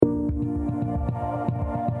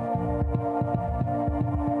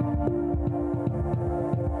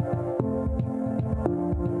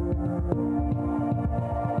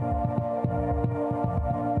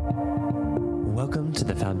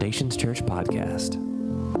Foundations Church podcast.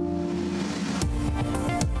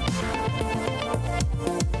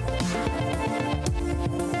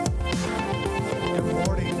 Good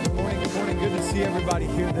morning. Good to see everybody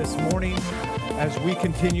here this morning as we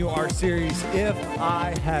continue our series, If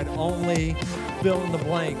I Had Only Fill in the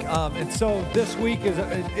Blank. And so this week,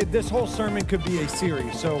 this whole sermon could be a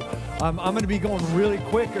series. So I'm going to be going really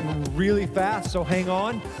quick and really fast, so hang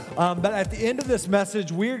on. But at the end of this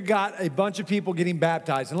message, we've got a bunch of people getting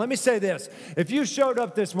baptized. And let me say this. If you showed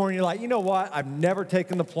up this morning, you're like, you know what? I've never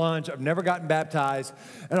taken the plunge. I've never gotten baptized.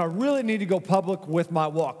 And I really need to go public with my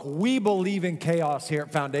walk. We believe in chaos here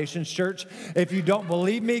at Foundations Church. If you don't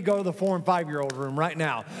believe me, go to the 4 and 5-year-old room right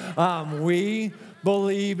now. We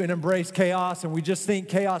believe and embrace chaos, and we just think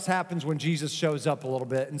chaos happens when Jesus shows up a little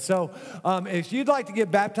bit. And so if you'd like to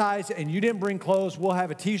get baptized and you didn't bring clothes, we'll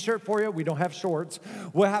have a t-shirt for you. We don't have shorts.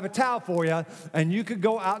 We'll have a towel for you, and you could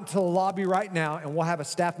go out into the lobby right now, and we'll have a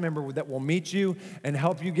staff member that will meet you and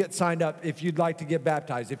help you get signed up if you'd like to get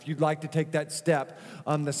baptized, if you'd like to take that step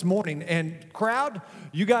this morning. And crowd,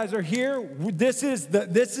 you guys are here. This is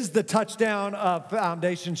the touchdown of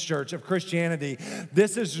Foundations Church, of Christianity.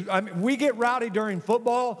 We get rowdy during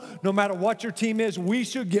football. No matter what your team is, we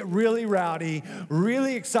should get really rowdy,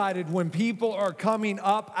 really excited when people are coming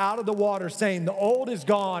up out of the water saying the old is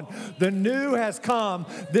gone, the new has come.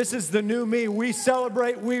 This is the new me. We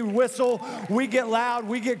celebrate, we whistle, we get loud,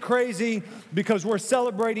 we get crazy because we're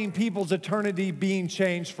celebrating people's eternity being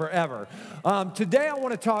changed forever. Today I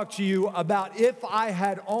want to talk to you about if I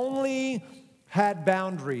had only had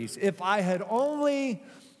boundaries. If I had only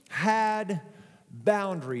had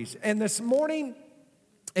boundaries. And this morning,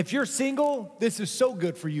 if you're single, this is so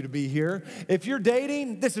good for you to be here. If you're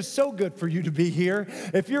dating, this is so good for you to be here.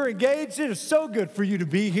 If you're engaged, it is so good for you to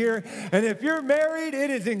be here. And if you're married, it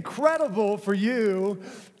is incredible for you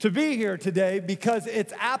to be here today because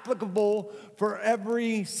it's applicable for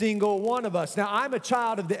every single one of us. Now, I'm a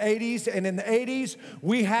child of the 80s, and in the 80s,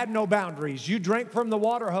 we had no boundaries. You drank from the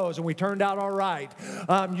water hose, and we turned out all right.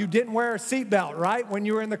 You didn't wear a seatbelt, right, when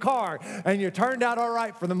you were in the car, and you turned out all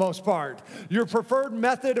right for the most part. Your preferred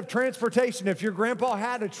method of transportation, if your grandpa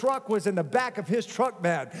had a truck, was in the back of his truck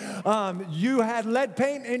bed. You had lead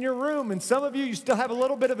paint in your room, and some of you still have a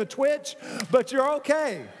little bit of a twitch, but you're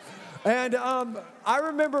okay. And I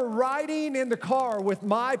remember riding in the car with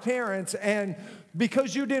my parents, and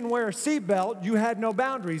because you didn't wear a seatbelt, you had no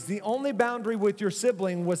boundaries. The only boundary with your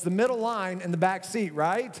sibling was the middle line in the back seat,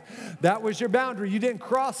 right? That was your boundary. You didn't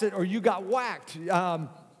cross it or you got whacked.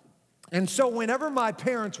 And so whenever my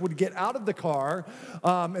parents would get out of the car,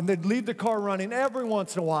 and they'd leave the car running every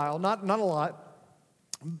once in a while, not a lot,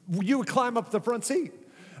 you would climb up the front seat.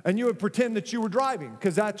 And you would pretend that you were driving,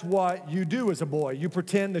 because that's what you do as a boy. You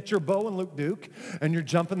pretend that you're Bo and Luke Duke, and you're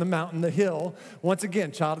jumping the mountain, the hill. Once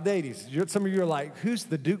again, child of the 80s. Some of you are like, who's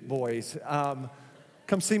the Duke boys?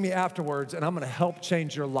 Come see me afterwards, and I'm going to help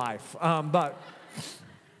change your life.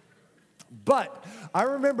 But I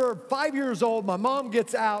remember 5 years old, my mom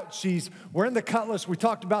gets out, we're in the Cutlass, we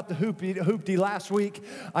talked about the hoopty last week.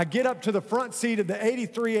 I get up to the front seat of the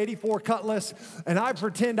 83, 84 Cutlass, and I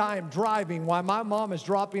pretend I am driving while my mom is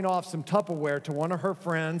dropping off some Tupperware to one of her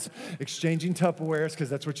friends, exchanging Tupperwares, because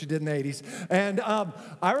that's what you did in the 80s. And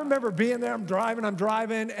I remember being there, I'm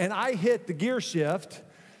driving, and I hit the gear shift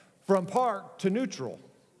from park to neutral.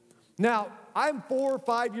 Now, I'm 4 or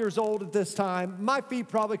 5 years old at this time. My feet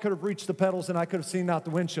probably could have reached the pedals and I could have seen out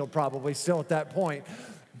the windshield probably still at that point.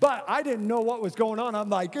 But I didn't know what was going on. I'm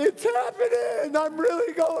like, it's happening. I'm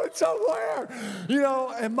really going somewhere.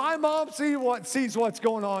 And my mom sees what's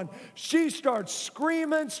going on. She starts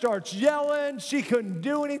screaming, starts yelling. She couldn't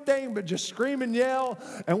do anything but just scream and yell.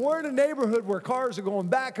 And we're in a neighborhood where cars are going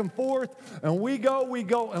back and forth. And we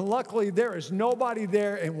go. And luckily, there is nobody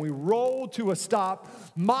there. And we roll to a stop.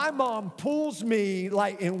 My mom pulls me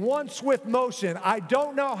like in one swift motion. I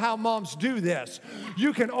don't know how moms do this.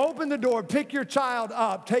 You can open the door, pick your child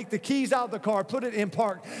up, take the keys out of the car, put it in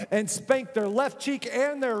park, and spank their left cheek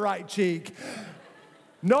and their right cheek.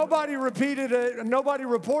 Nobody repeated it. Nobody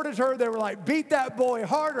reported her. They were like, beat that boy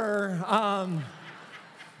harder.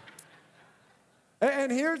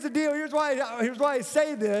 And here's the deal. Here's why I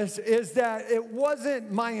say this, is that it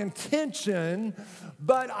wasn't my intention,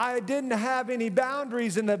 but I didn't have any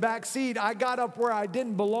boundaries in the back seat. I got up where I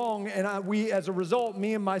didn't belong, and as a result,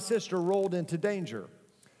 me and my sister rolled into danger.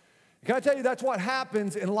 Can I tell you, that's what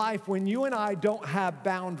happens in life when you and I don't have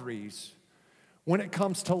boundaries when it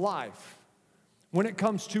comes to life, when it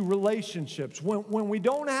comes to relationships. When we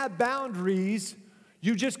don't have boundaries,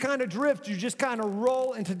 You just kind of drift, you just kind of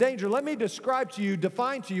roll into danger. Let me describe to you,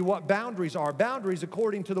 define to you what boundaries are. Boundaries,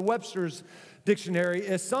 according to the Webster's Dictionary,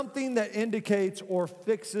 is something that indicates or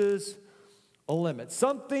fixes a limit.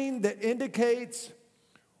 Something that indicates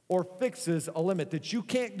or fixes a limit, that you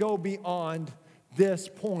can't go beyond this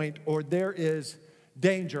point or there is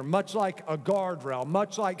danger. Much like a guardrail,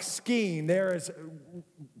 much like skiing, there is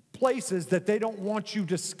places that they don't want you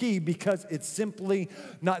to ski because it's simply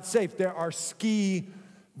not safe. There are ski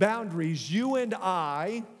boundaries. You and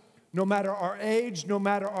I, no matter our age, no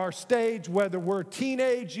matter our stage, whether we're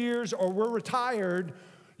teenage years or we're retired,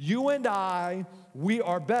 you and I, we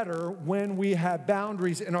are better when we have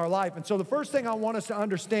boundaries in our life. And so the first thing I want us to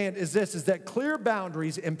understand is this, is that clear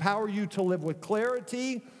boundaries empower you to live with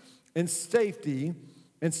clarity and safety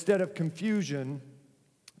instead of confusion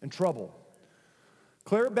and trouble.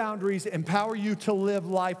 Clear boundaries empower you to live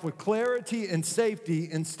life with clarity and safety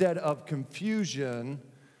instead of confusion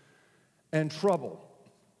and trouble.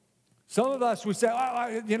 Some of us would say,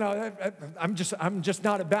 I'm just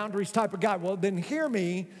not a boundaries type of guy. Well, then hear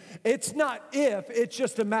me. It's not if, it's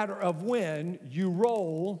just a matter of when you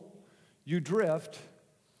roll, you drift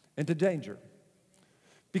into danger.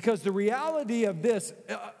 Because the reality of this,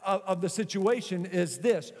 of the situation is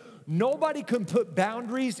this: nobody can put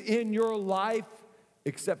boundaries in your life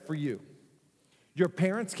except for you. Your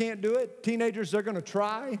parents can't do it. Teenagers, they're going to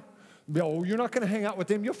try. No, you're not going to hang out with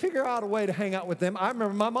them. You'll figure out a way to hang out with them. I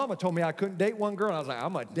remember my mama told me I couldn't date one girl. And I was like,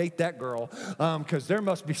 I'm going to date that girl because there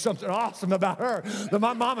must be something awesome about her that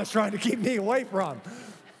my mama's trying to keep me away from.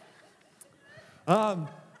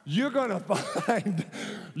 You're going to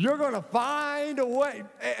find a way.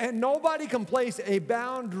 And nobody can place a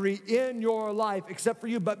boundary in your life except for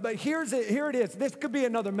you. But here it is. This could be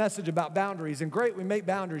another message about boundaries. And great, we make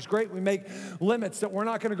boundaries. Great, we make limits that we're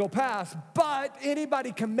not going to go past. But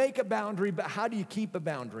anybody can make a boundary. But how do you keep a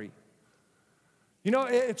boundary? You know,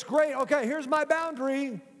 it's great. Okay, here's my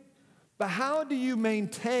boundary. But how do you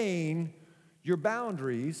maintain your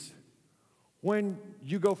boundaries when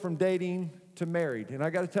you go from dating to married? And I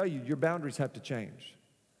got to tell you, your boundaries have to change.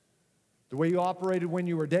 The way you operated when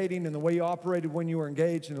you were dating and the way you operated when you were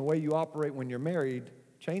engaged and the way you operate when you're married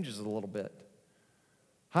changes a little bit.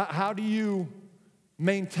 How do you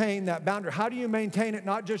maintain that boundary? How do you maintain it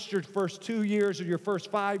not just your first 2 years or your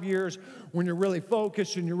first 5 years when you're really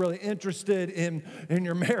focused and you're really interested in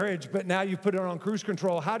your marriage, but now you put it on cruise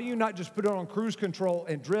control? How do you not just put it on cruise control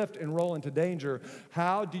and drift and roll into danger?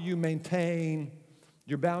 How do you maintain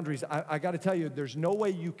your boundaries? I got to tell you, there's no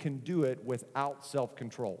way you can do it without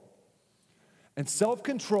self-control. And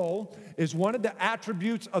self-control is one of the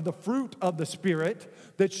attributes of the fruit of the Spirit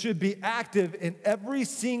that should be active in every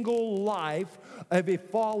single life of a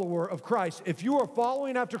follower of Christ. If you are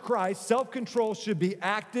following after Christ, self-control should be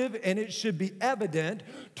active and it should be evident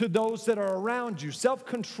to those that are around you.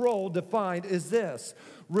 Self-control defined is this: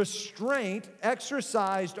 restraint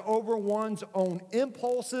exercised over one's own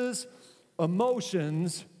impulses,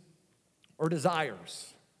 emotions, or desires.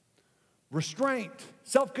 Restraint.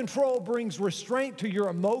 Self-control brings restraint to your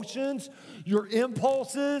emotions, your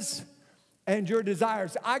impulses, and your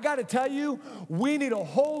desires. I got to tell you, we need a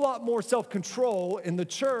whole lot more self-control in the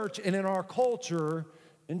church and in our culture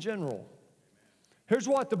in general. Here's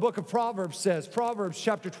what the book of Proverbs says. Proverbs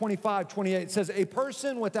chapter 25:28 says, "A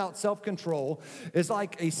person without self-control is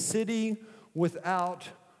like a city with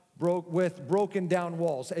broken down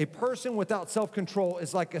walls." A person without self-control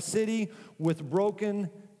is like a city with broken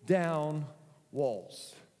down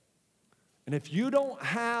walls. And if you don't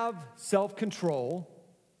have self-control,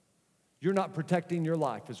 you're not protecting your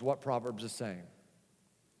life, is what Proverbs is saying.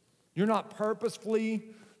 You're not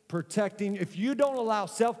purposefully protecting. If you don't allow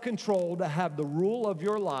self-control to have the rule of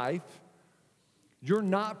your life, you're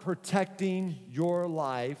not protecting your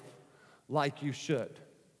life like you should.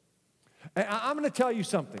 And I'm going to tell you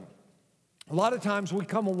something. A lot of times we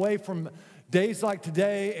come away from days like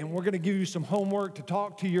today, and we're going to give you some homework to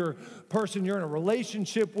talk to your person you're in a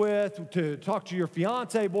relationship with, to talk to your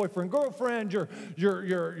fiance, boyfriend, girlfriend,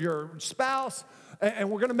 your spouse, and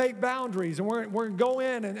we're going to make boundaries, and we're going to go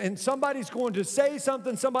in, and somebody's going to say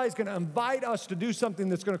something, somebody's going to invite us to do something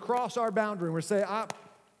that's going to cross our boundary, and we're saying,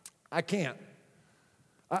 I can't.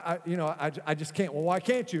 I just can't. Well, why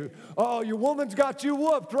can't you? Oh, your woman's got you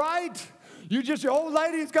whooped, right? Your old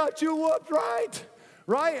lady's got you whooped, right?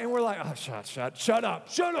 Right? And we're like, oh, shut up.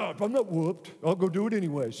 I'm not whooped. I'll go do it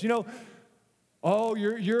anyways. Oh,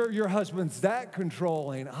 your husband's that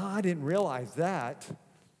controlling. Oh, I didn't realize that.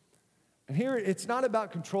 And here, it's not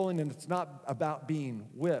about controlling, and it's not about being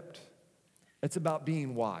whipped. It's about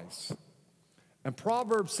being wise. And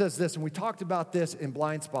Proverbs says this, and we talked about this in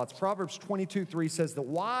Blind Spots. Proverbs 22:3 says, the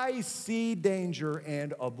wise see danger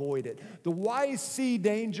and avoid it. The wise see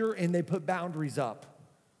danger and they put boundaries up.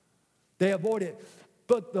 They avoid it.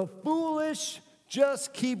 But the foolish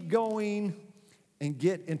just keep going and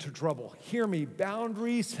get into trouble. Hear me,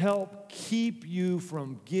 boundaries help keep you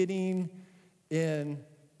from getting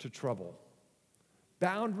into trouble.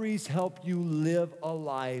 Boundaries help you live a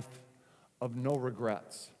life of no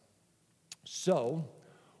regrets. So,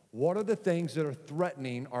 what are the things that are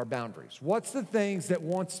threatening our boundaries? What's the things that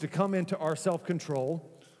wants to come into our self-control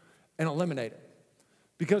and eliminate it?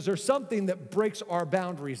 Because there's something that breaks our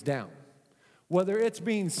boundaries down. Whether it's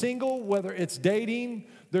being single, whether it's dating,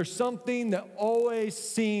 there's something that always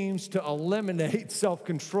seems to eliminate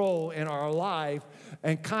self-control in our life,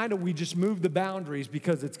 and kind of we just move the boundaries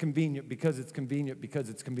because it's convenient, because it's convenient, because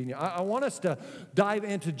it's convenient. I want us to dive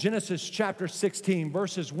into Genesis chapter 16,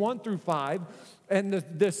 verses 1 through 5, and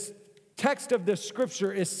this text of this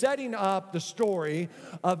scripture is setting up the story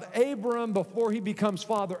of Abram before he becomes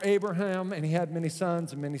Father Abraham, and he had many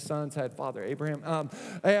sons, and many sons had Father Abraham.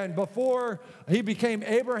 And before he became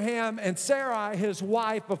Abraham, and Sarai, his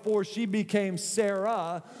wife, before she became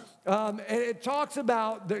Sarah. And it talks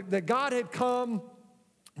about that God had come,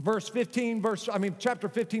 chapter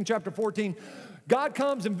 15, chapter 14. God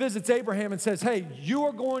comes and visits Abraham and says, hey, you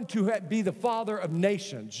are going to be the father of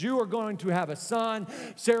nations. You are going to have a son.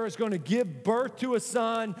 Sarah's going to give birth to a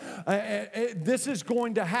son. This is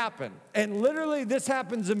going to happen. And literally this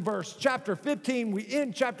happens in chapter 15. We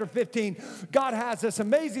end chapter 15. God has this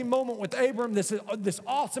amazing moment with Abram, this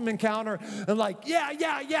awesome encounter. And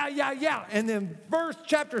yeah. And then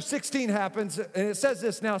chapter 16 happens, and it says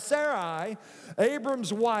this, now Sarai,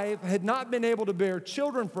 Abram's wife, had not been able to bear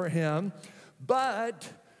children for him, but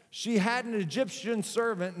she had an Egyptian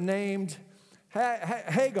servant named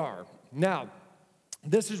Hagar. Now,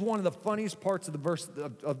 this is one of the funniest parts of the verse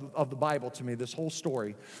of the Bible to me, this whole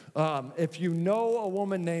story. If you know a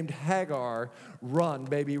woman named Hagar, run,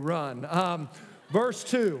 baby, run. Verse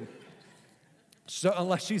 2. So,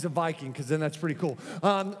 unless she's a Viking, because then that's pretty cool.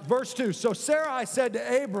 Verse 2. So Sarai said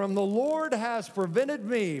to Abram, the Lord has prevented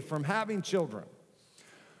me from having children.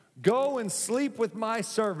 Go and sleep with my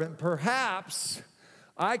servant. Perhaps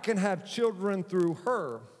I can have children through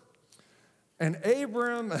her. And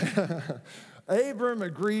Abram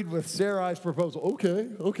agreed with Sarai's proposal.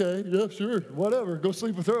 Okay, yeah, sure, whatever. Go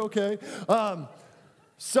sleep with her, okay.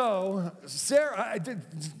 So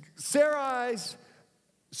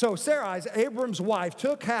Sarai, Abram's wife,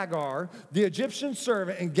 took Hagar, the Egyptian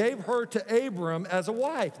servant, and gave her to Abram as a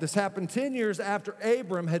wife. This happened 10 years after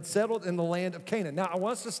Abram had settled in the land of Canaan. Now, I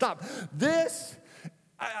want us to stop. I'm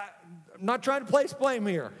not trying to place blame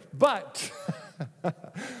here, but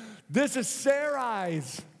this is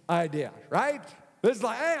Sarai's idea, right? It's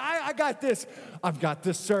like, hey, I got this. I've got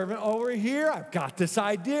this servant over here. I've got this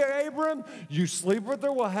idea, Abram. You sleep with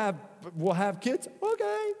her, we'll have kids.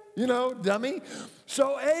 Okay, dummy.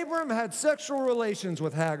 So Abram had sexual relations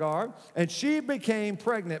with Hagar, and she became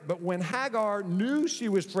pregnant. But when Hagar knew she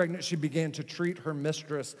was pregnant, she began to treat her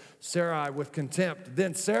mistress, Sarai, with contempt.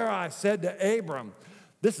 Then Sarai said to Abram,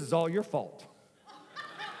 this is all your fault.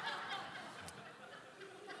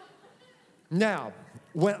 Now,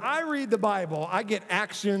 when I read the Bible, I get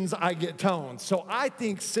actions, I get tones. So I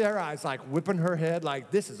think Sarai's like whipping her head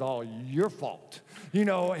like, this is all your fault,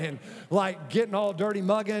 and like getting all dirty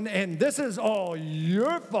mugging, and this is all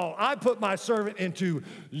your fault. I put my servant into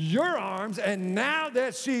your arms, and now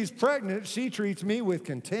that she's pregnant, she treats me with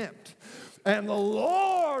contempt. And the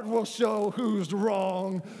Lord will show who's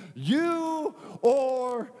wrong, you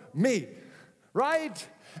or me, right?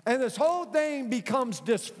 And this whole thing becomes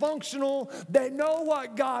dysfunctional. They know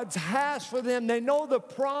what God has for them. They know the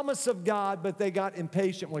promise of God, but they got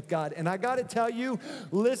impatient with God. And I got to tell you,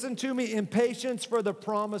 listen to me, impatience for the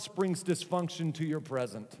promise brings dysfunction to your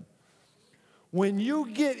present. When you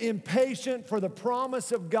get impatient for the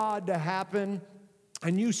promise of God to happen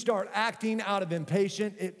and you start acting out of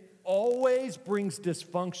impatience, it always brings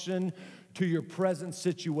dysfunction to your present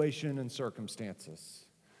situation and circumstances.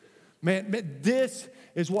 Man, this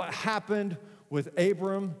is what happened with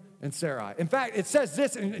Abram and Sarai. In fact, it says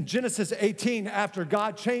this in Genesis 18, after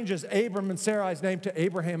God changes Abram and Sarai's name to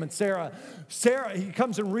Abraham and Sarah. He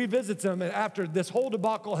comes and revisits them, and after this whole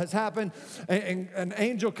debacle has happened, an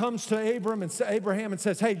angel comes to Abraham and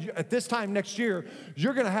says, hey, at this time next year,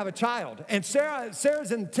 you're going to have a child. And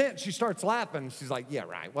Sarah's in the tent. She starts laughing. She's like, yeah,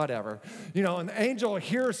 right, whatever. And the angel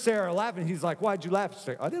hears Sarah laughing. He's like, why'd you laugh? She's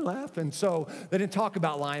like, I didn't laugh. And so they didn't talk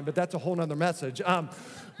about lying, but that's a whole nother message.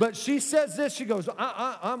 But she says this, she goes,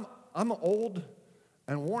 I'm an old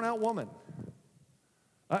and worn out woman.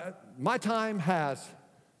 My time has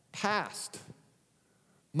passed.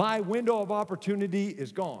 My window of opportunity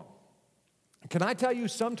is gone. Can I tell you,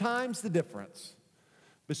 sometimes the difference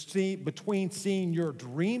between seeing your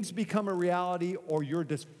dreams become a reality or your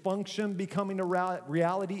dysfunction becoming a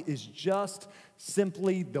reality is just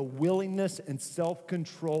simply the willingness and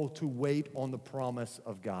self-control to wait on the promise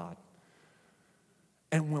of God.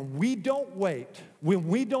 And when we don't wait, when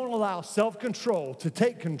we don't allow self-control to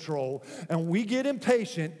take control, and we get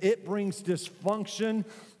impatient, it brings dysfunction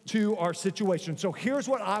to our situation. So here's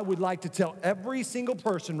what I would like to tell every single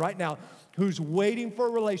person right now who's waiting for a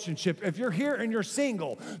relationship. If you're here and you're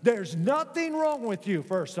single, there's nothing wrong with you,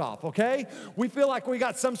 first off, okay? We feel like we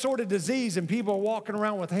got some sort of disease and people are walking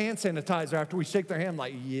around with hand sanitizer after we shake their hand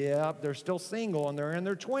like, yeah, they're still single and they're in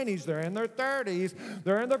their 20s, they're in their 30s,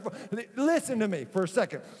 they're in their... Listen to me for a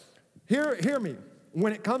second. Hear me.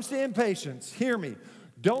 When it comes to impatience, hear me.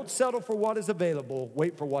 Don't settle for what is available,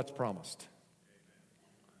 wait for what's promised.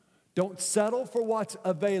 Don't settle for what's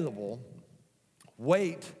available,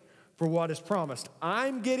 wait for what is promised.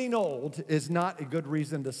 I'm getting old is not a good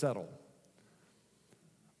reason to settle.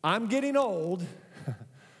 I'm getting old.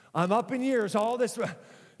 I'm up in years. All this,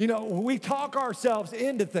 we talk ourselves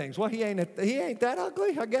into things. Well, he ain't that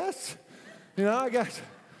ugly, I guess. I guess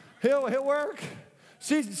he'll work.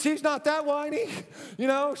 She's not that whiny.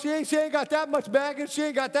 She ain't got that much baggage. She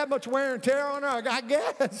ain't got that much wear and tear on her, I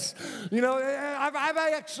guess. I've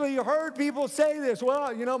actually heard people say this.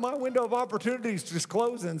 Well, my window of opportunity is just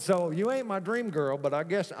closing, so you ain't my dream girl, but I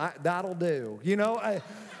guess that'll do. You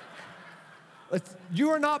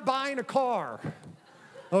are not buying a car,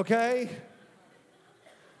 okay?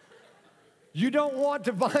 You don't want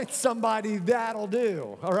to find somebody that'll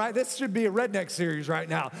do, all right? This should be a redneck series right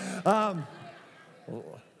now.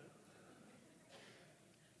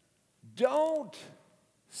 Don't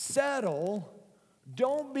settle.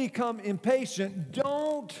 Don't become impatient.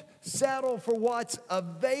 Don't settle for what's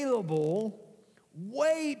available.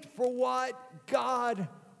 Wait for what God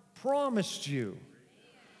promised you.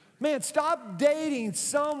 Man, stop dating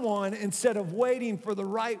someone instead of waiting for the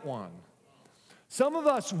right one. Some of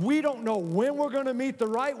us, we don't know when we're going to meet the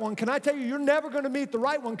right one. Can I tell you, you're never going to meet the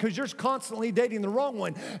right one because you're constantly dating the wrong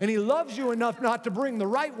one. And he loves you enough not to bring the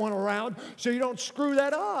right one around so you don't screw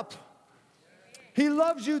that up. He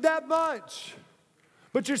loves you that much.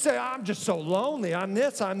 But you say, I'm just so lonely. I'm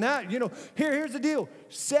this, I'm that. Here's the deal.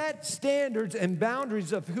 Set standards and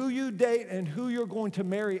boundaries of who you date and who you're going to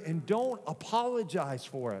marry, and don't apologize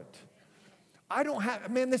for it.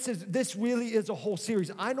 This really is a whole series.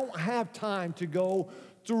 I don't have time to go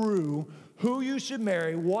through who you should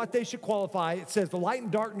marry, what they should qualify. It says the light and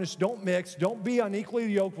darkness don't mix. Don't be unequally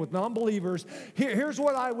yoked with non-believers. Here's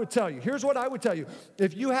what I would tell you.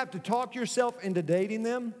 If you have to talk yourself into dating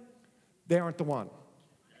them, they aren't the one.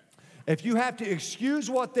 If you have to excuse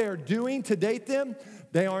what they're doing to date them,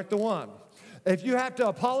 they aren't the one. If you have to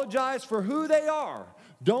apologize for who they are,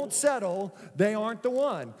 don't settle, they aren't the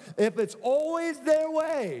one. If it's always their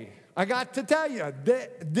way, I got to tell you,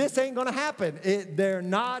 this ain't going to happen. They're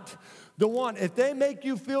not the one. If they make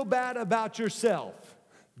you feel bad about yourself,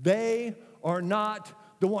 they are not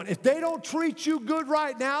the one. If they don't treat you good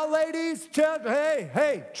right now, ladies,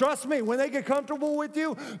 hey, trust me, when they get comfortable with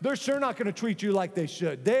you, they're sure not going to treat you like they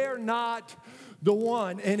should. They're not the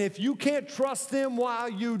one. And if you can't trust them while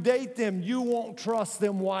you date them, you won't trust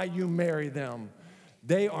them while you marry them.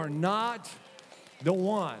 They are not the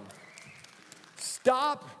one.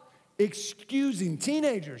 Stop excusing.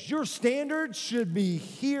 Teenagers, your standards should be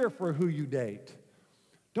here for who you date.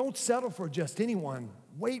 Don't settle for just anyone.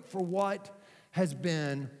 Wait for what has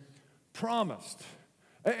been promised.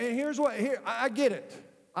 And here's what, I get it.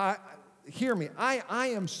 Hear me. I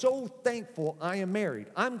am so thankful I am married.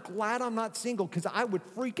 I'm glad I'm not single because I would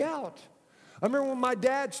freak out. I remember when my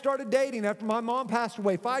dad started dating after my mom passed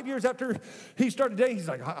away. 5 years after he started dating, he's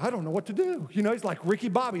like, I don't know what to do. He's like Ricky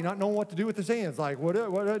Bobby, not knowing what to do with his hands. Like, what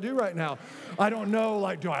do I do right now? I don't know.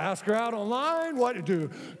 Like, do I ask her out online? What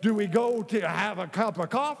do we go to have a cup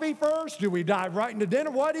of coffee first? Do we dive right into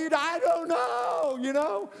dinner? I don't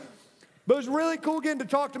know, But it was really cool getting to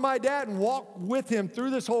talk to my dad and walk with him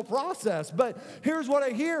through this whole process. But here's what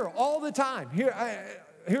I hear all the time.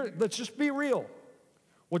 Here, let's just be real.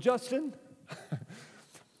 Well, Justin,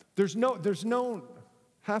 there's no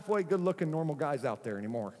halfway good-looking normal guys out there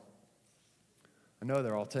anymore. I know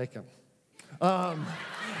they're all taken.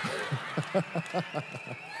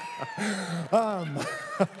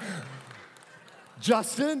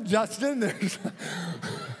 Justin,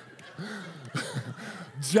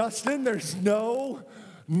 there's no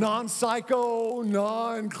non-psycho,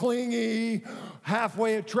 non-clingy,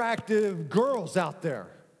 halfway attractive girls out there.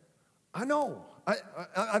 I know.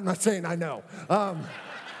 I'm not saying I know.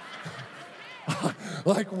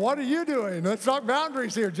 Like, what are you doing? Let's talk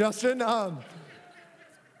boundaries here, Justin.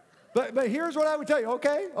 But here's what I would tell you.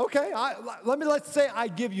 Okay. Let's say I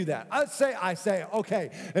give you that. I say,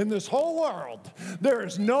 okay, in this whole world, there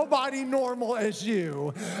is nobody normal as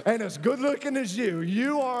you and as good looking as you.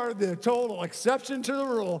 You are the total exception to the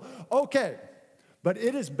rule. Okay. But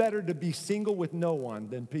it is better to be single with no one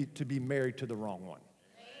than to be married to the wrong one.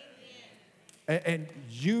 And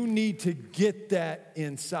you need to get that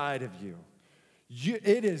inside of you.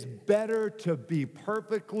 It is better to be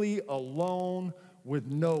perfectly alone with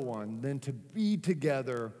no one than to be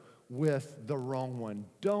together with the wrong one.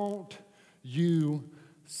 Don't you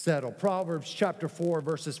settle. Proverbs chapter 4,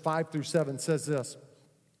 verses 5 through 7 says this: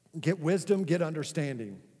 get wisdom, get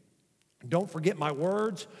understanding. Don't forget my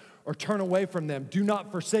words or turn away from them. Do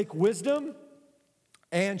not forsake wisdom,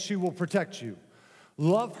 and she will protect you.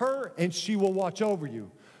 Love her, and she will watch over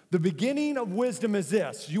you. The beginning of wisdom is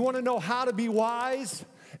this. You want to know how to be wise?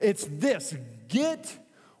 It's this: get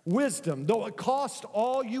wisdom. Though it costs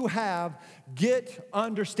all you have, get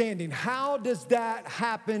understanding. How does that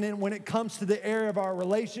happen? And when it comes to the area of our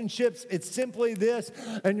relationships, it's simply this,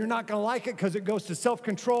 and you're not going to like it because it goes to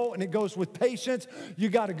self-control and it goes with patience. You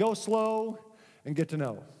got to go slow and get to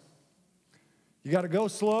know. You got to go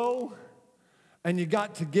slow and you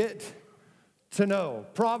got to get to know.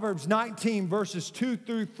 Proverbs 19, verses 2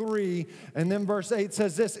 through 3, and then verse 8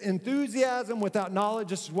 says this: enthusiasm without knowledge,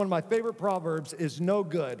 this is one of my favorite proverbs, is no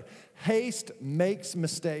good. Haste makes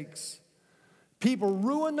mistakes. People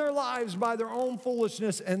ruin their lives by their own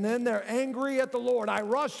foolishness, and then they're angry at the Lord. I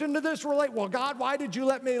rushed into this well, God, why did you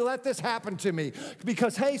let this happen to me?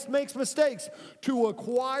 Because haste makes mistakes. To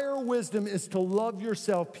acquire wisdom is to love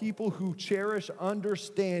yourself. People who cherish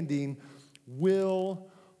understanding will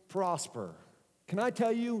prosper. Can I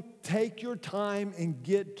tell you, take your time and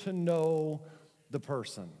get to know the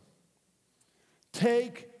person.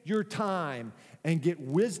 Take your time and get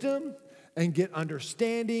wisdom and get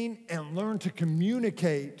understanding and learn to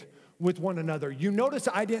communicate with one another. You notice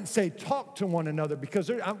I didn't say talk to one another because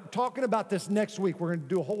I'm talking about this next week. We're going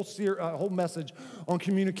to do a whole message on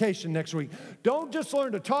communication next week. Don't just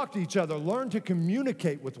learn to talk to each other. Learn to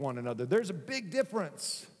communicate with one another. There's a big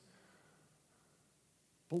difference.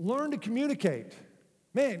 But learn to communicate.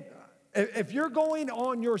 Man, if you're going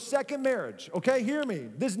on your second marriage, okay, hear me.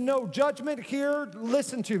 There's no judgment here.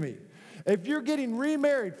 Listen to me. If you're getting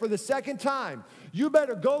remarried for the second time, you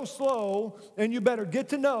better go slow and you better get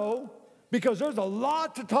to know, because there's a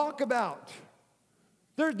lot to talk about.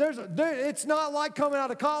 It's not like coming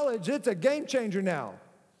out of college. It's a game changer now.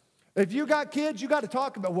 If you got kids, you got to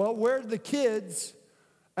talk about, well, where's the kids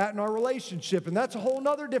at in our relationship? And that's a whole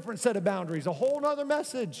nother different set of boundaries, a whole nother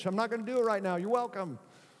message. I'm not going to do it right now. You're welcome.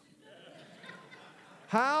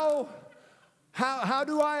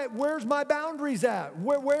 Where's my boundaries at?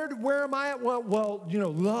 Where am I at? Well,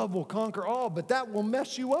 love will conquer all, but that will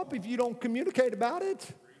mess you up if you don't communicate about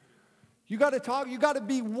it. You got to talk. You got to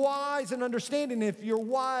be wise and understanding. If you're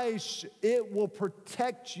wise, it will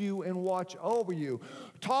protect you and watch over you.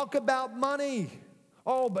 Talk about money.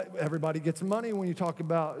 Oh, but everybody gets money when you talk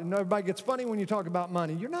about, and everybody gets funny when you talk about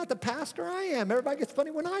money. You're not the pastor, I am. Everybody gets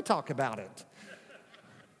funny when I talk about it.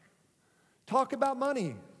 Talk about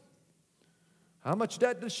money. How much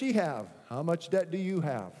debt does she have? How much debt do you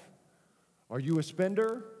have? Are you a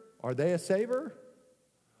spender? Are they a saver?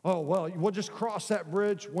 Oh, well, we'll just cross that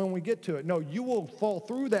bridge when we get to it. No, you will fall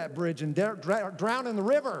through that bridge and drown in the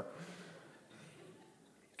river.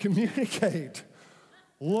 Communicate.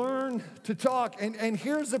 Learn to talk. And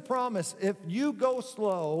here's the promise. If you go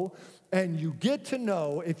slow and you get to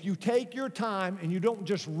know, if you take your time and you don't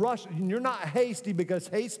just rush, and you're not hasty, because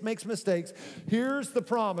haste makes mistakes, here's the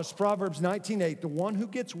promise, Proverbs 19:8, the one who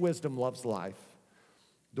gets wisdom loves life.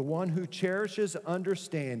 The one who cherishes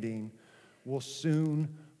understanding will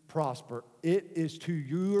soon prosper. It is to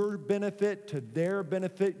your benefit, to their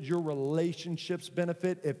benefit, your relationship's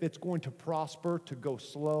benefit, if it's going to prosper, to go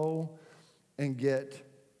slow and get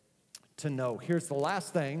to know. Here's the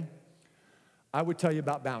last thing I would tell you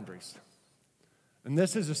about boundaries. And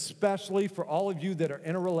this is especially for all of you that are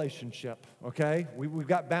in a relationship, okay? We've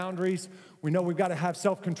got boundaries. We know we've got to have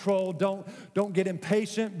self-control. Don't get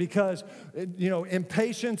impatient, because,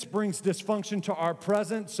 impatience brings dysfunction to our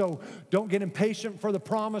present. So don't get impatient for the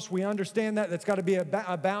promise. We understand that. That's got to be a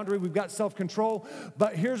boundary. We've got self-control.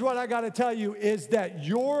 But here's what I got to tell you is that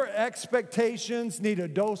your expectations need a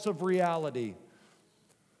dose of reality.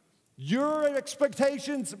 Your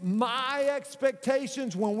expectations, my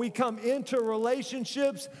expectations, when we come into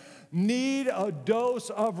relationships, need a dose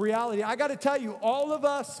of reality. I got to tell you, all of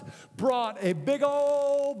us brought a big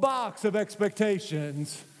old box of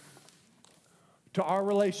expectations to our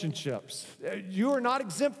relationships. You are not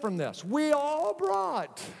exempt from this. We all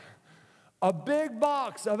brought a big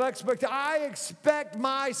box of expectations. I expect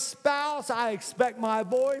my spouse, I expect my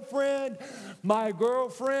boyfriend, my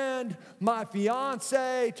girlfriend, my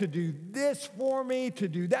fiance to do this for me, to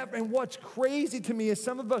do that. And what's crazy to me is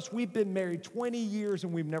some of us, we've been married 20 years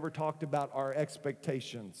and we've never talked about our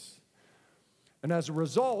expectations. And as a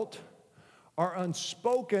result, our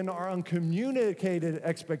unspoken, our uncommunicated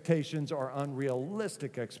expectations are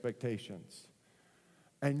unrealistic expectations.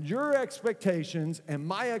 And your expectations and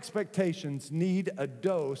my expectations need a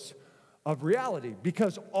dose of reality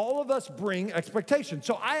because all of us bring expectations.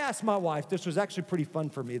 So I asked my wife, this was actually pretty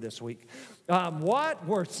fun for me this week, what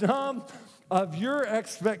were some of your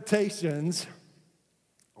expectations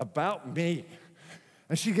about me?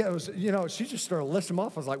 And she goes, she just started listing them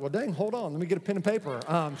off. I was like, well, dang, hold on. Let me get a pen and paper.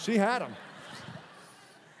 She had them.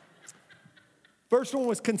 First one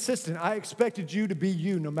was consistent. I expected you to be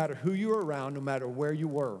you no matter who you were around, no matter where you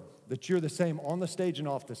were, that you're the same on the stage and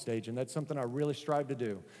off the stage. And that's something I really strive to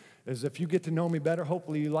do, is if you get to know me better,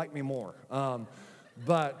 hopefully you like me more.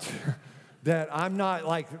 But that I'm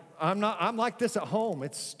like this at home.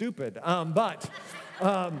 It's stupid. But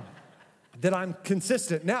that I'm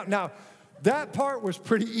consistent. Now, that part was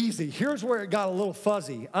pretty easy. Here's where it got a little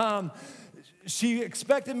fuzzy. She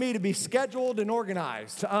expected me to be scheduled and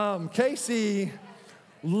organized. Casey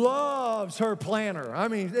loves her planner. I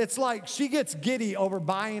mean, it's like she gets giddy over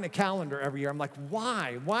buying a calendar every year. I'm like,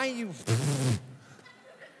 why? Why you?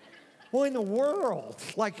 What in the world?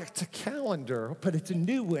 Like, it's a calendar, but it's a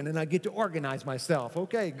new one, and I get to organize myself.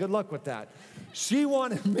 Okay, good luck with that. She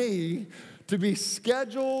wanted me to be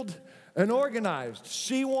scheduled and organized.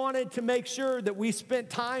 She wanted to make sure that we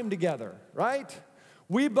spent time together, right?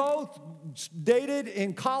 We both dated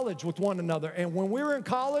in college with one another, and when we were in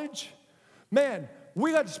college, man,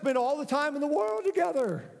 we got to spend all the time in the world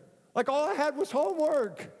together. Like all I had was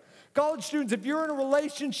homework. College students, if you're in a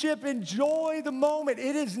relationship, enjoy the moment.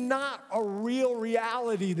 It is not a real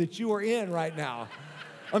reality that you are in right now.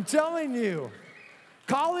 I'm telling you,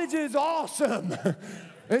 college is awesome.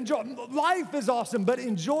 Enjoy. Life is awesome, but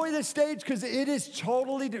enjoy this stage because it is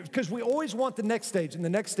totally different. Because we always want the next stage and the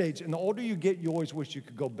next stage. And the older you get, you always wish you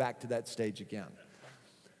could go back to that stage again.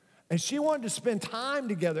 And she wanted to spend time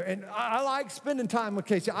together. And I like spending time with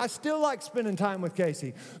Casey. I still like spending time with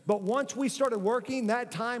Casey. But once we started working, that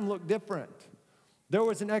time looked different. There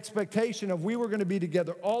was an expectation of we were going to be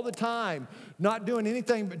together all the time, not doing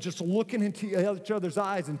anything but just looking into each other's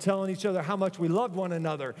eyes and telling each other how much we loved one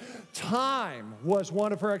another. Time was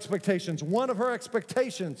one of her expectations. One of her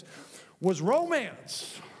expectations was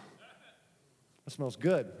romance. That smells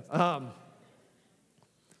good. Now,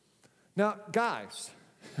 guys,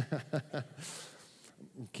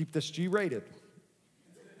 keep this G-rated.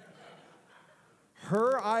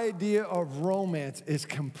 Her idea of romance is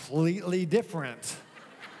completely different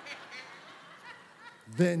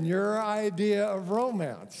than your idea of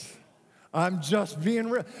romance. I'm just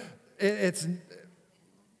being real. It's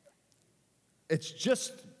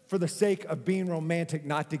just for the sake of being romantic,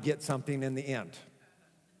 not to get something in the end.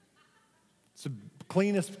 It's the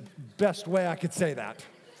cleanest, best way I could say that.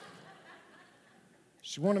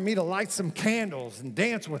 She wanted me to light some candles and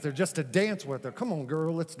dance with her, just to dance with her. Come on,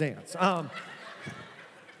 girl, let's dance.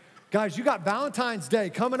 Guys, you got Valentine's Day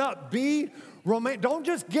coming up. Be romantic. Don't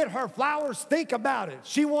just get her flowers. Think about it.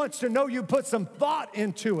 She wants to know you put some thought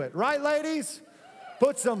into it. Right, ladies?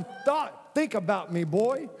 Put some thought. Think about me,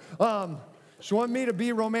 boy. She wanted me to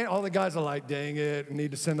be romantic. All the guys are like, dang it,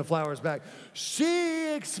 need to send the flowers back.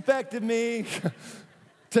 She expected me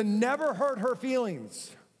to never hurt her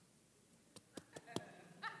feelings.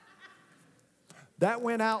 That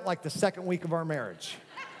went out like the second week of our marriage.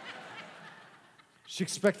 She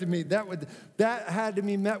expected me, that had to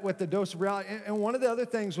be met with a dose of reality. And one of the other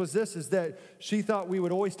things was this, is that she thought we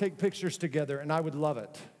would always take pictures together and I would love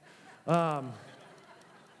it.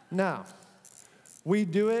 Now, we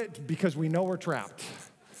do it because we know we're trapped.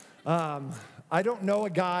 I don't know a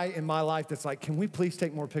guy in my life that's like, can we please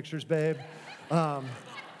take more pictures, babe?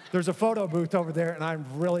 There's a photo booth over there and I've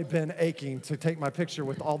really been aching to take my picture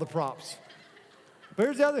with all the props. But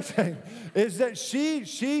here's the other thing, is that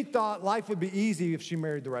she thought life would be easy if she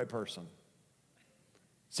married the right person.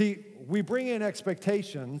 See, we bring in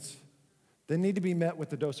expectations that need to be met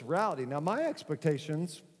with a dose of reality. Now, my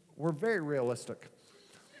expectations were very realistic.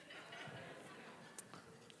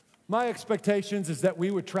 My expectations is that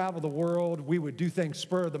we would travel the world, we would do things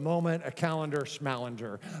spur of the moment, a calendar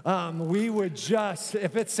schmallinger. We would just,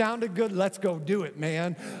 if it sounded good, let's go do it,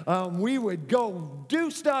 man. We would go do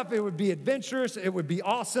stuff, it would be adventurous, it would be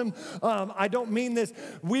awesome. I don't mean this,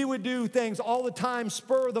 we would do things all the time,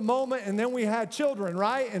 spur of the moment, and then we had children,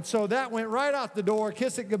 right? And so that went right out the door,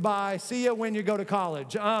 kiss it goodbye, see you when you go to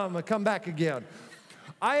college, come back again.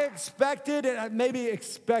 I expected, and maybe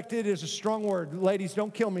expected is a strong word. Ladies,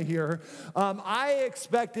 don't kill me here. I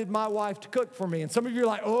expected my wife to cook for me. And some of you are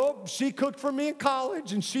like, oh, she cooked for me in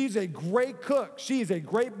college, and she's a great cook. She's a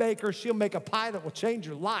great baker. She'll make a pie that will change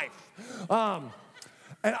your life. And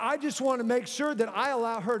I just want to make sure that I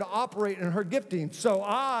allow her to operate in her gifting. So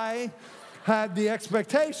I had the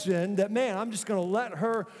expectation that, man, I'm just going to let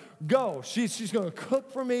her go. She's going to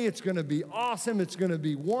cook for me. It's going to be awesome. It's going to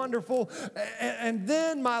be wonderful. And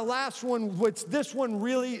then my last one, which this one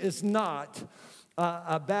really is not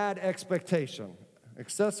a bad expectation.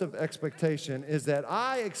 Excessive expectation is that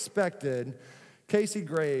I expected Casey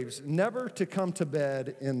Graves never to come to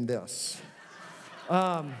bed in this.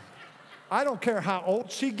 I don't care how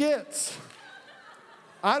old she gets.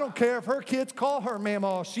 I don't care if her kids call her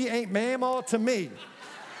Mamaw. She ain't Mamaw to me.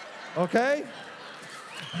 Okay?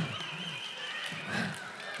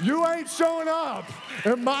 You ain't showing up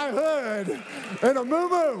in my hood in a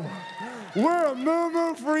moo-moo. We're a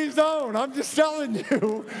moo-moo free zone. I'm just telling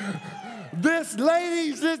you. This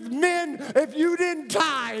men, if you didn't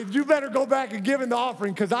tithe, you better go back and give in the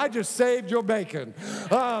offering because I just saved your bacon.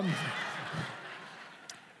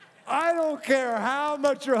 I don't care how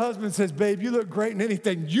much your husband says, babe, you look great in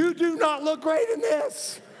anything. You do not look great in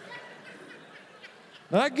this.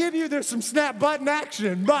 I give you there's some snap button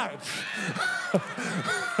action, but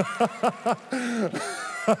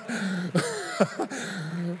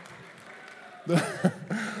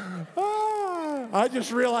I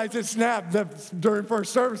just realized it snapped during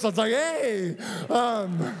first service. I was like, hey,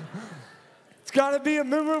 it's got to be a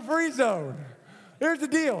moo-moo free zone. Here's the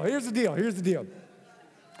deal.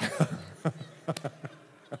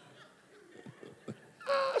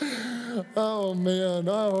 Oh, man,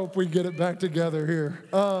 I hope we get it back together here.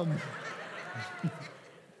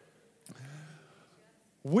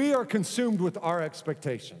 We are consumed with our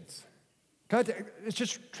expectations. It's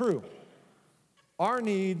just true. Our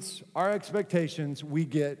needs, our expectations, we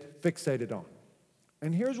get fixated on.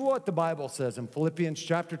 And here's what the Bible says in Philippians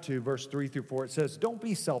chapter 2, verse 3 through 4. It says, don't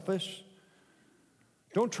be selfish.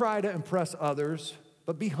 Don't try to impress others,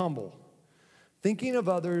 but be humble, thinking of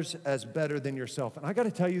others as better than yourself. And I got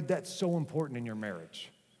to tell you, that's so important in your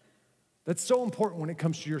marriage. That's so important when it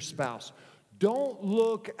comes to your spouse. Don't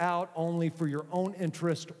look out only for your own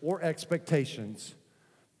interest or expectations,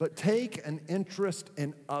 but take an interest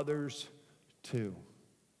in others too.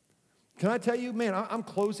 Can I tell you, man, I'm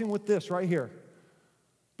closing with this right here.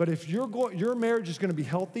 But if your marriage is going to be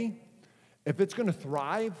healthy, if it's going to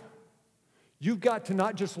thrive, you've got to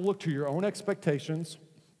not just look to your own expectations,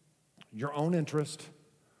 your own interest,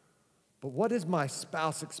 but what is my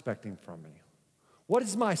spouse expecting from me? What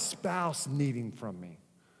is my spouse needing from me?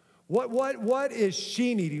 What is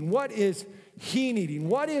she needing? What is he needing?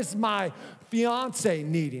 What is my fiance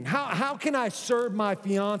needing? How can I serve my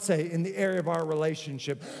fiance in the area of our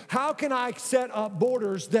relationship? How can I set up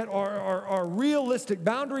borders that are realistic,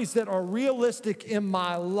 boundaries that are realistic in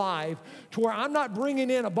my life to where I'm not bringing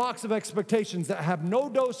in a box of expectations that have no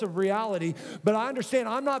dose of reality, but I understand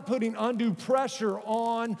I'm not putting undue pressure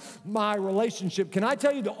on my relationship. Can I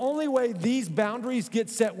tell you the only way these boundaries get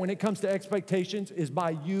set when it comes to expectations is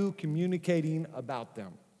by you communicating about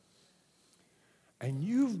them. And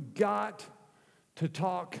you've got to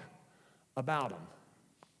talk about them.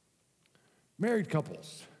 Married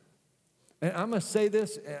couples. And I'm going to say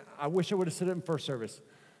this, I wish I would have said it in first service.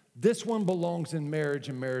 This one belongs in marriage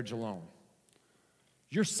and marriage alone.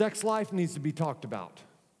 Your sex life needs to be talked about.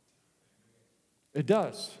 It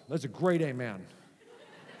does. That's a great amen.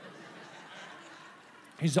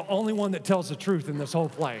 He's the only one that tells the truth in this whole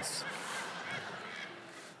place.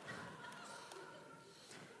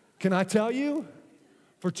 Can I tell you?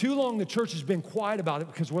 For too long, the church has been quiet about it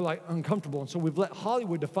because we're like uncomfortable. And so we've let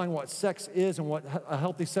Hollywood define what sex is and what a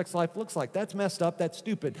healthy sex life looks like. That's messed up. That's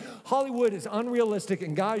stupid. Hollywood is unrealistic.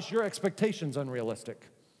 And guys, your expectation's unrealistic.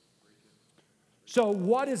 So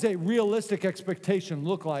what does a realistic expectation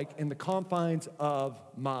look like in the confines of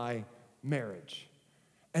my marriage?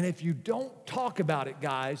 And if you don't talk about it,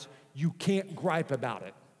 guys, you can't gripe about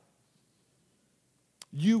it.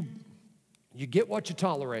 You get what you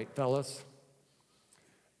tolerate, fellas.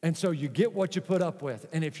 And so you get what you put up with.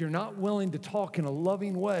 And if you're not willing to talk in a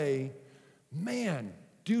loving way, man,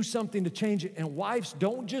 Do something to change it. And wives,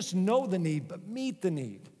 don't just know the need, but meet the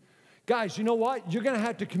need. Guys, you know what? You're going to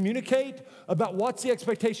have to communicate about what's the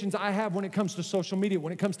expectations I have when it comes to social media,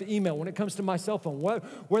 when it comes to email, when it comes to my cell phone. What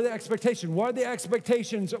are the expectations? What are the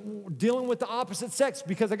expectations dealing with the opposite sex?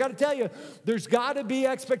 Because I got to tell you, there's got to be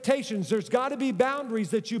expectations. There's got to be boundaries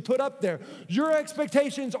that you put up there. Your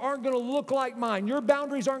expectations aren't going to look like mine. Your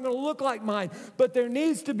boundaries aren't going to look like mine. But there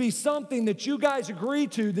needs to be something that you guys agree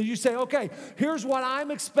to, that you say, okay, here's what I'm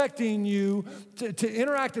expecting you to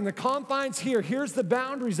interact in the confines here. Here's the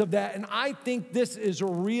boundaries of that. And I think this is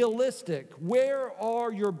realistic. Where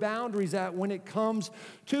are your boundaries at when it comes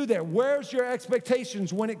to that? Where's your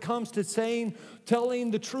expectations when it comes to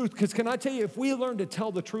telling the truth? Because can I tell you, if we learn to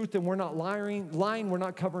tell the truth and we're not lying, we're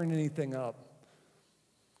not covering anything up.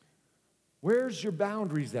 Where's your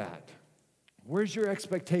boundaries at? Where's your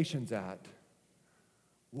expectations at?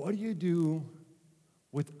 What do you do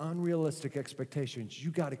with unrealistic expectations?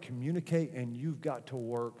 You got to communicate and you've got to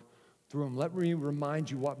work through them. Let me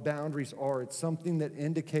remind you what boundaries are. It's something that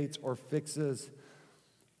indicates or fixes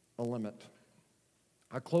a limit.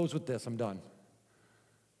 I close with this. I'm done.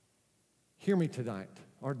 Hear me tonight,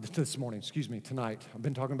 or this morning, excuse me, tonight. I've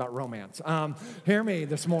been talking about romance. Hear me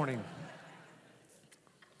this morning.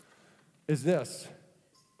 Is this.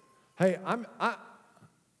 Hey, I'm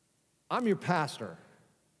your pastor.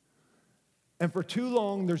 And for too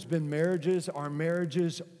long, there's been our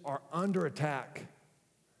marriages are under attack.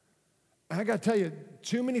 I got to tell you,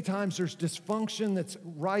 too many times there's dysfunction that's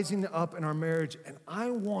rising up in our marriage, and I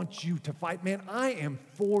want you to fight. Man, I am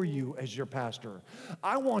for you as your pastor.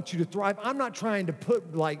 I want you to thrive. I'm not trying to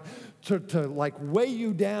put to weigh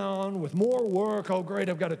you down with more work. Oh, great,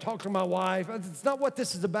 I've got to talk to my wife. It's not what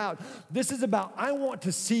this is about. This is about, I want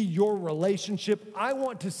to see your relationship. I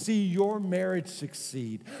want to see your marriage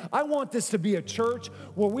succeed. I want this to be a church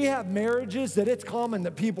where we have marriages that it's common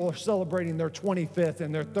that people are celebrating their 25th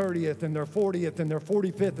and their 30th and their 40th and their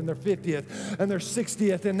 45th and their 50th and their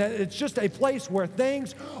 60th, and that it's just a place where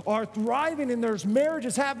things are thriving and there's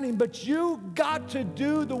marriages happening, but you got to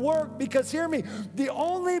do the work, because hear me, the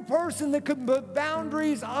only person that could put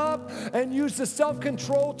boundaries up and use the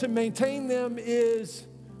self-control to maintain them is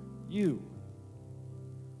you.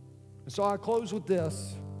 And so I close with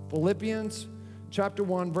this. Philippians chapter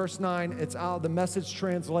 1, verse 9. It's out of the Message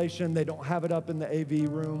translation. They don't have it up in the AV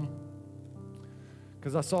room,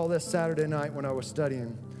 because I saw this Saturday night when I was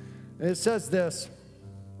studying. And it says this.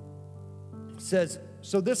 It says,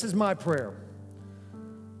 so this is my prayer,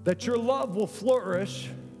 that your love will flourish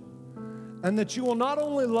and that you will not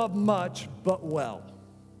only love much, but well.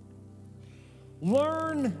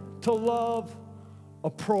 Learn to love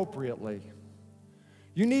appropriately.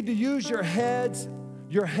 You need to use your head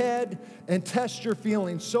and test your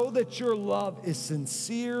feelings so that your love is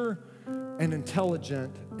sincere and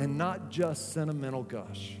intelligent and not just sentimental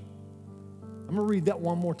gush. I'm going to read that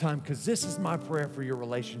one more time, because this is my prayer for your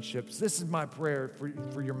relationships. This is my prayer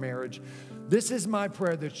for your marriage. This is my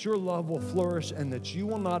prayer, that your love will flourish and that you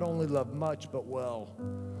will not only love much, but well.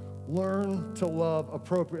 Learn to love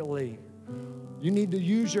appropriately. You need to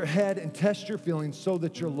use your head and test your feelings so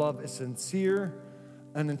that your love is sincere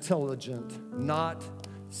and intelligent, not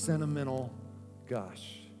sentimental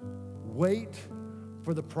gush. Wait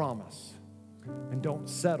for the promise and don't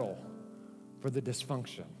settle for the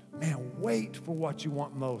dysfunction. Man, wait for what you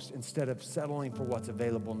want most instead of settling for what's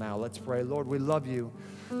available now. Let's pray. Lord, we love you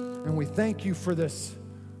and we thank you for this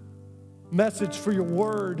message, for your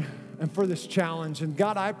word, and for this challenge. And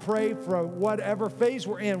God, I pray for whatever phase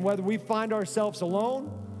we're in, whether we find ourselves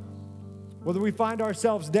alone, whether we find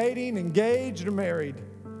ourselves dating, engaged, or married,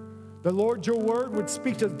 that, Lord, your word would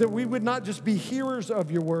speak to us, that we would not just be hearers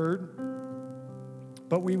of your word,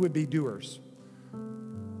 but we would be doers.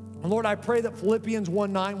 And Lord, I pray that Philippians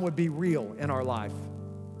 1:9 would be real in our life,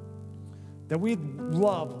 that we'd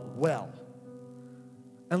love well.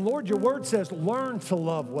 And Lord, your word says, learn to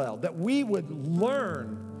love well, that we would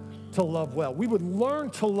learn to love well. We would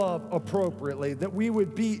learn to love appropriately, that we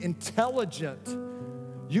would be intelligent,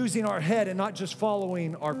 using our head and not just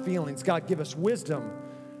following our feelings. God, give us wisdom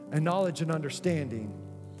and knowledge and understanding.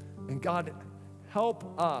 And God,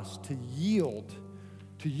 help us to yield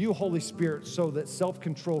to you, Holy Spirit, so that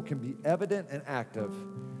self-control can be evident and active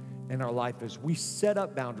in our life as we set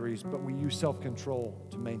up boundaries, but we use self-control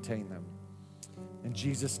to maintain them. In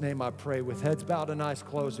Jesus' name I pray, with heads bowed and eyes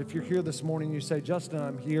closed. If you're here this morning, you say, Justin,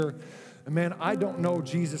 I'm here, and man, I don't know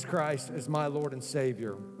Jesus Christ as my Lord and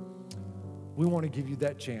Savior. We want to give you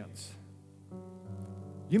that chance.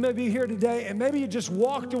 You may be here today and maybe you just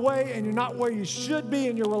walked away and you're not where you should be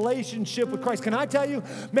in your relationship with Christ. Can I tell you,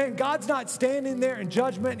 man, God's not standing there in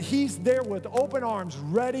judgment. He's there with open arms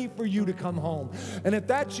ready for you to come home. And if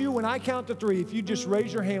that's you, when I count to 3, if you just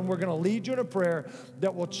raise your hand, we're going to lead you in a prayer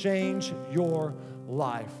that will change your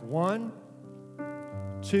life. 1,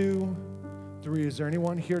 2, 3. Is there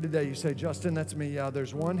anyone here today? You say, Justin, that's me. Yeah,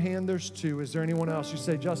 there's 1 hand, there's 2. Is there anyone else? You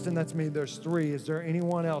say, Justin, that's me. There's 3. Is there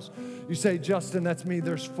anyone else? You say, Justin, that's me.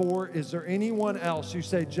 There's 4. Is there anyone else? You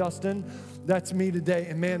say, Justin, that's me today.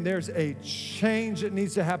 And man, there's a change that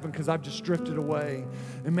needs to happen because I've just drifted away.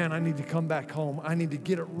 And man, I need to come back home. I need to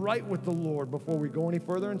get it right with the Lord before we go any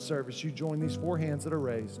further in service. You join these 4 hands that are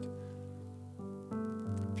raised.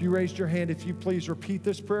 If you raised your hand, if you please repeat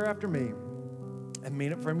this prayer after me. And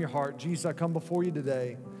mean it from your heart. Jesus, I come before you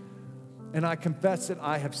today, and I confess that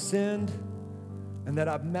I have sinned and that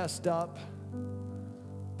I've messed up,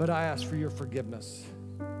 but I ask for your forgiveness.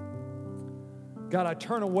 God, I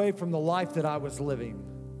turn away from the life that I was living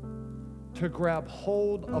to grab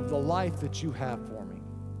hold of the life that you have for me.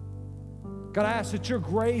 God, I ask that your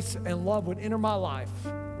grace and love would enter my life.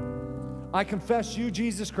 I confess you,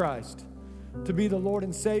 Jesus Christ, to be the Lord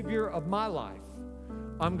and Savior of my life.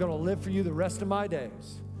 I'm going to live for you the rest of my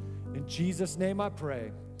days. In Jesus' name I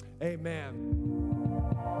pray. Amen.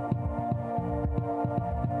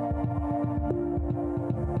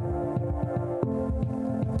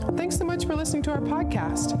 Thanks so much for listening to our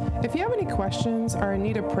podcast. If you have any questions, are in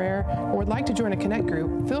need of prayer, or would like to join a Connect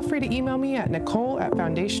group, feel free to email me at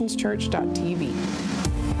nicole@foundationschurch.tv.